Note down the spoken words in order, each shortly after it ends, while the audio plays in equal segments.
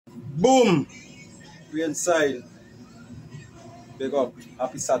Boom! We inside. Big up.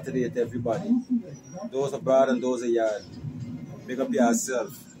 Happy Saturday to everybody. Those abroad and those yard. Big up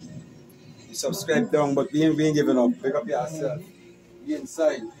yourself. You subscribe down, but we ain't giving up. Big up yourself. We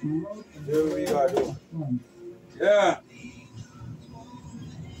inside. There we are though. Yeah.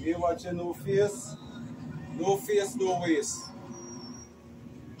 We watching no face. No face, no waste.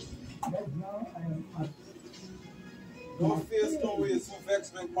 No face, no waste. Who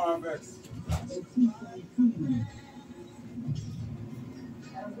vex make man vex?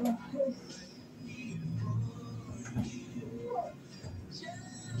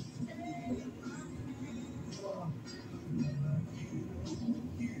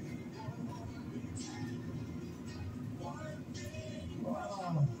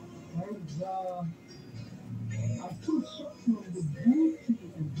 I'm still shocked from the beauty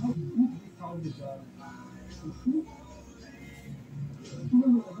and how good these houses are. You see?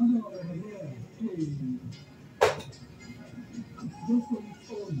 Another over here. Hey. It's just on its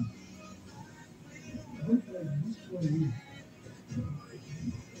own. Just like this one here.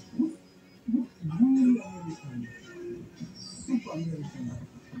 Looks really American. Super American.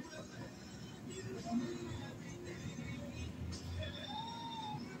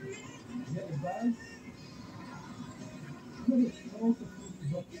 Yeah, guys. Very small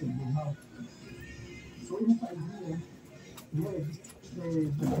production they have. So you have idea where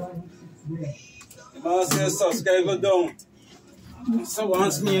the guy sits there. The man says subscribe down. So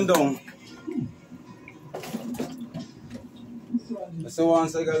wants me down. So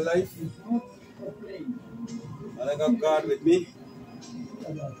once I got life and I got God with me.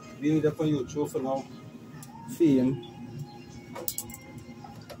 Being there for you through for now. Fame.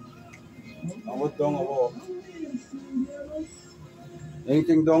 And what down I walk.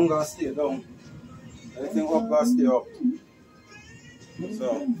 Anything down, gotta stay down. Anything up, gotta stay up.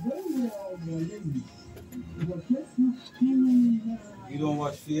 So, we don't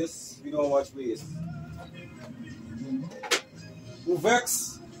watch face, we don't watch waist. Who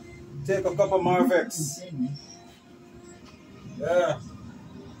vex? Take a cup of more vex. Yeah.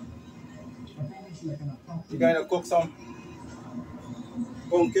 You gotta cook some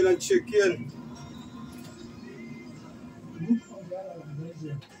pumpkin and chicken.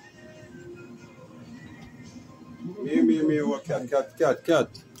 Me, what cat.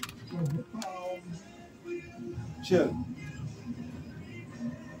 Chill.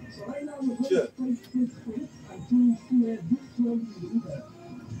 Chill.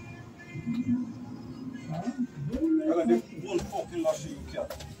 I got the one fucking lash you cat.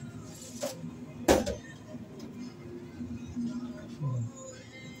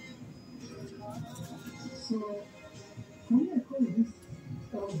 So, for me, I call this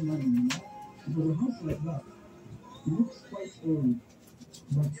old money, you know? Because a house like that, it looks quite old,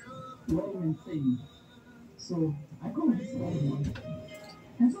 but well maintained. So, I call this old money.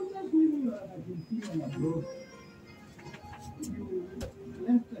 And sometimes when you are like in Finland abroad, you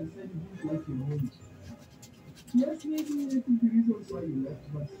left and said you didn't like your home. Yes, maybe I think the reasons why you left,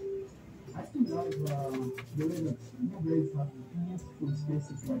 but I still like the way that you guys have beautiful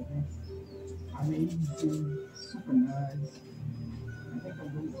spaces like this. Amazing, super nice. I think I'm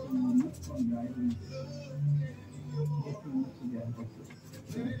going to meet some guys and get to meet their houses.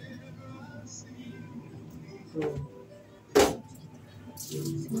 So,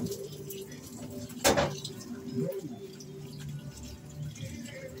 very nice.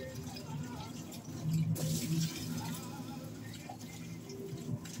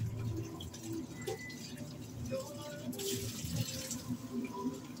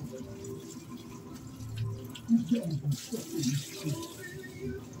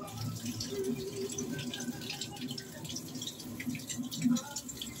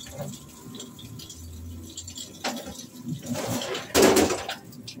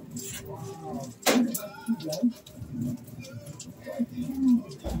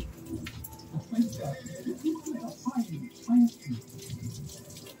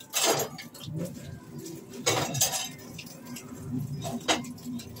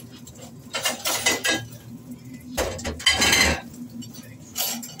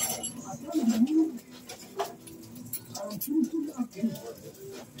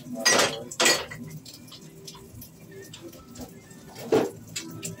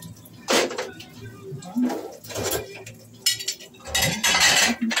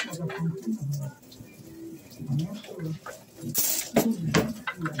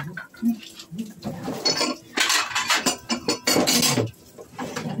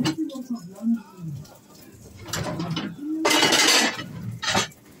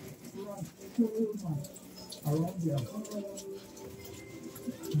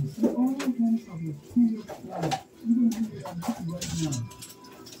 sense of a serious flood, even when we are not right now.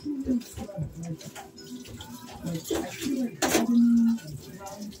 Serious flood, like I feel like gardening and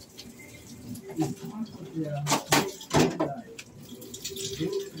plants is part of their day-to-day life.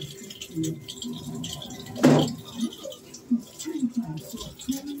 They can see springtime, so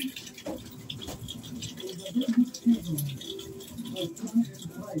spring is a very good season for plants to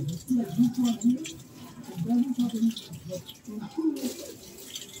thrive. You see, like this one here, it doesn't have anything, but in 2 weeks,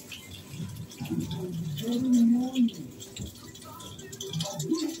 it will be very morning. But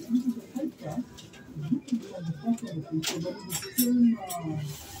this is a type plant. This is like the first of the thing, so that is the same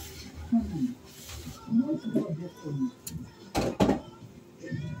family. Most never get from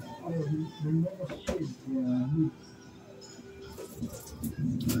they never shade their leaves.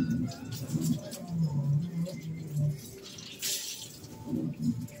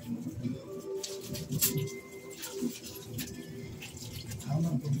 I'm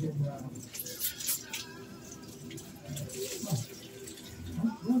not forget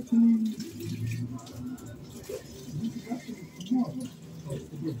this is actually tomorrow. So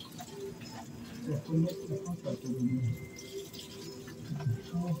today, so for next the contract will be.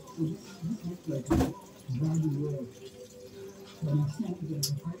 So this looks like a bad world. But you see there's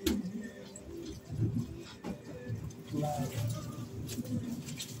a tiny flag.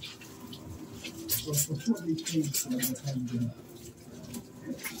 So for sure they changed the time.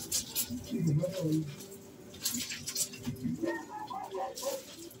 See the weather is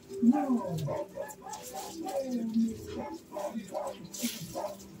no.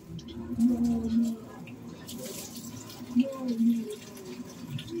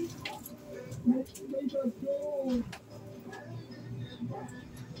 Let's make a goal.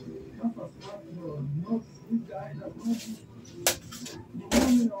 That's a smart goal. No, this guy does not. You come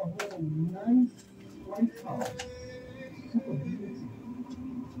in a home, nice white house. Super beauty.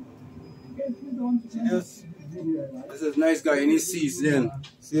 Guys, we don't Yes. This is nice guy in his season.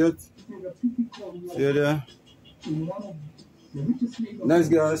 See it? See it there? in one of the richest neighborhoods. Nice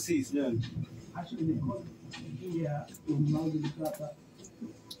guy on the season. Actually, they call it here in Maldives Plata.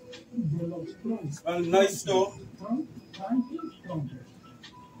 They love strong. And nice though. Strong, tiny, strong.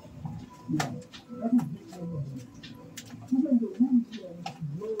 Yeah, that is big neighborhood. Even the wind here, when it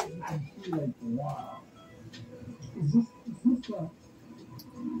blows, you can feel like, wow. It's just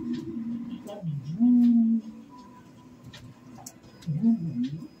that dream, you know?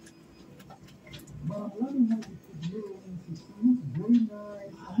 But I'm learning how to grow into things very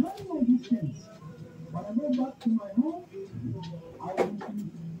nice. I'm learning my distance. When I go back to my home,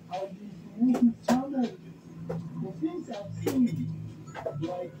 I'll be able to travel the things I've seen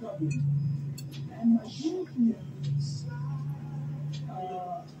while traveling. And my dream is,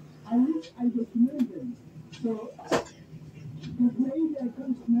 I document them. So, if maybe I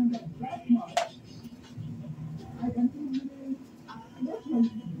can't remember that much, I can easily, that's my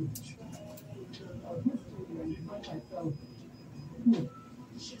video. History and find myself. Good.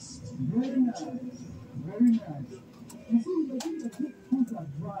 Very nice. Very nice. You see, the thing that these things are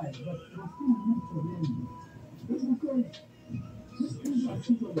dry, but they still need to rain. It's because these things are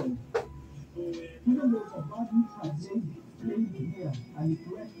suitable. Even though the body has laid here and it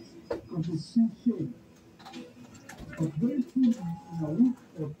went because it's still shade. But very soon, in a week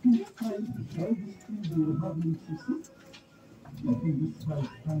or 2 time, all these things will have been to see. I think this is time.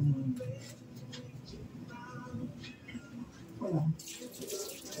 Hola.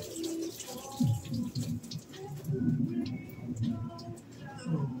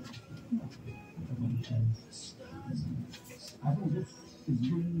 So, I think this is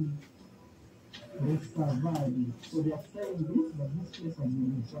really surviving. So they are saying this, but this place has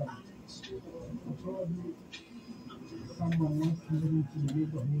been survived. So probably someone wants to move into the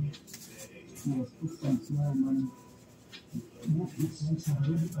neighborhood. He has put some small money. This house are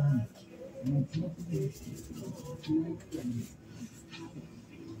really on. And it's not very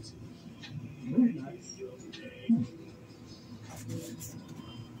nice.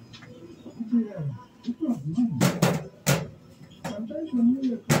 People have money. Sometimes when we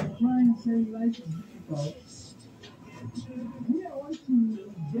are trying to say life is difficult, we are want to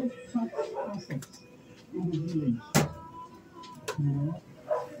get such concepts in the village. You know?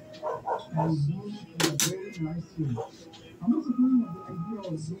 And do it in a very nice way. I'm also thinking of the idea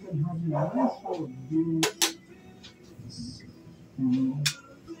of even having a nice road being, you know,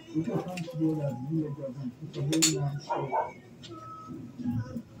 we can come together as villagers and put a very nice road.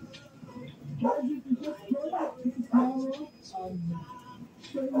 Guys, if you just join this tomorrow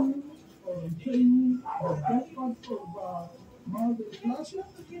and show you the best parts of Maldives Plaza,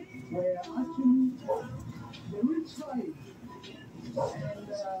 where actually the rich side and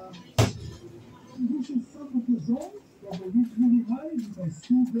zones that were really high, you can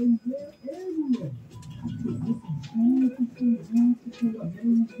see them there everywhere. So this is beautiful,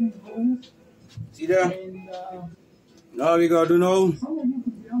 amazing homes. See there? And Now we gotta do now. some of you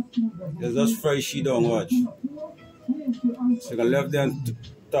could be asking about There's just fry she down, watch. Here's the answer. So you can left them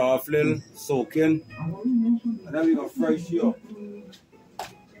tough little soaking. I've already mentioned And then we gonna fry she up.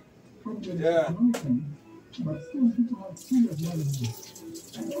 Yeah. But still, people have serious money.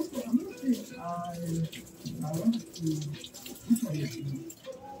 And also, another thing I want to look at it.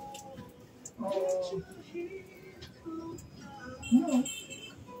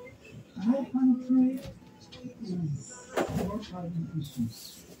 My country is not having issues.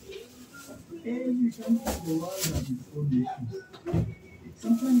 Every country in the world has its own issues.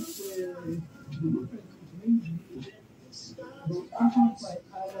 Sometimes the difference between they amplify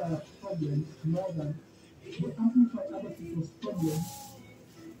other problems more than they amplify other people's problems.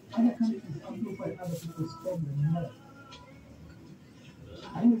 Other countries amplify other people's problems more.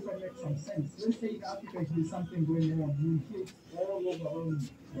 I don't know if that makes some sense. Let's say in Africa there's something going on, you hear it all over around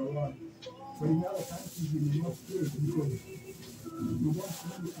the world. But in other countries you may not hear it because you don't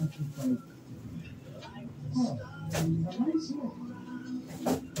really amplify it. Oh, it's a nice walk.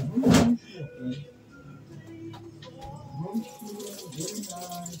 A very nice walk, right? Very cool, very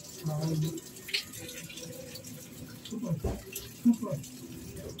nice, super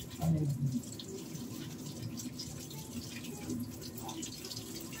amazing.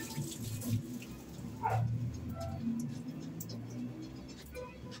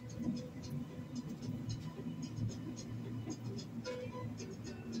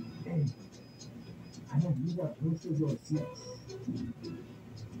 Hey, I know you got roosters or snakes.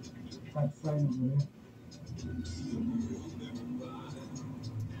 That sign over there.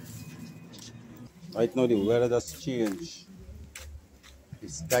 Right now the weather does change.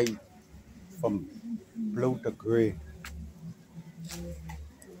 It's sky from blue to grey.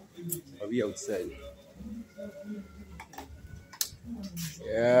 Are we outside?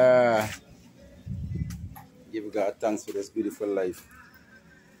 Yeah. Give God thanks for this beautiful life.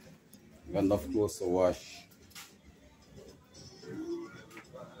 We got enough clothes to wash.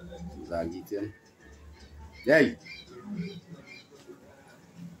 Yay!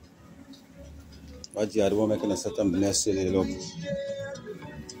 But yeah, I don't make a certain messy look.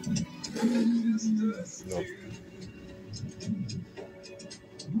 Look.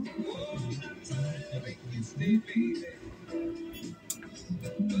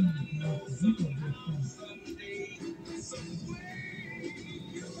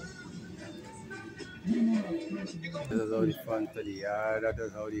 This is how the front of the yard, that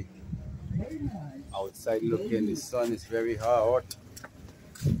is how the outside looking. The sun is very hot.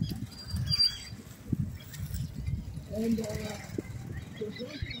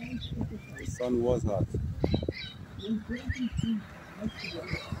 The sun was hot.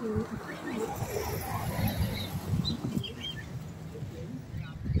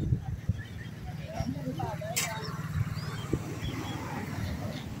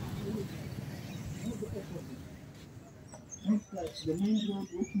 The main road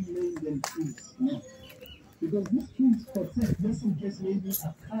working lane than trees. No. Because these trees protect just in case maybe a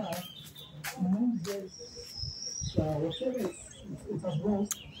car moves whatever it has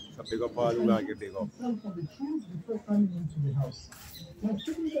lost. So big up all who gotta get big up. From the trees before coming into the house. Now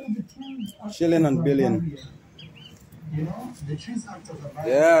typically the trees Chilling and billing. You know, the trees act as a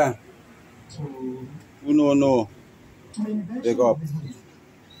barrier. Yeah. So Who no. Big up.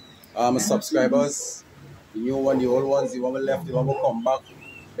 Subscribers. The new one, the old ones, the one we left, the one will come back.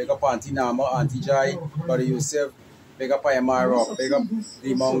 Big up Auntie Nama, Auntie Jai, Brother Yusuf. Big up Ayamara, big up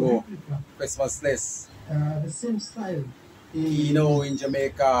the Mongo, Christmas Nest. The same style. In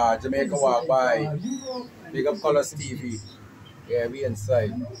Jamaica walk by. Big up Colors TV. Yeah, we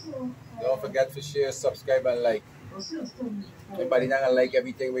inside. Don't forget to share, subscribe, and like. Everybody not gonna like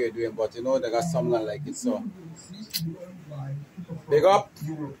everything we're doing, but you know they got some gonna like it. So big up.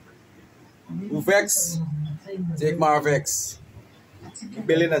 Vex, take my Vex.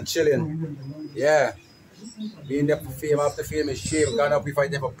 Billing and chilling. Yeah. Being there for fame after fame is shame. God up we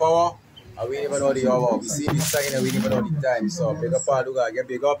fight there for power. And we never know the hour. We see the sign and we never know the time. So big up all who gotta get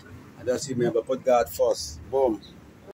big up. And just remember put God first. Boom.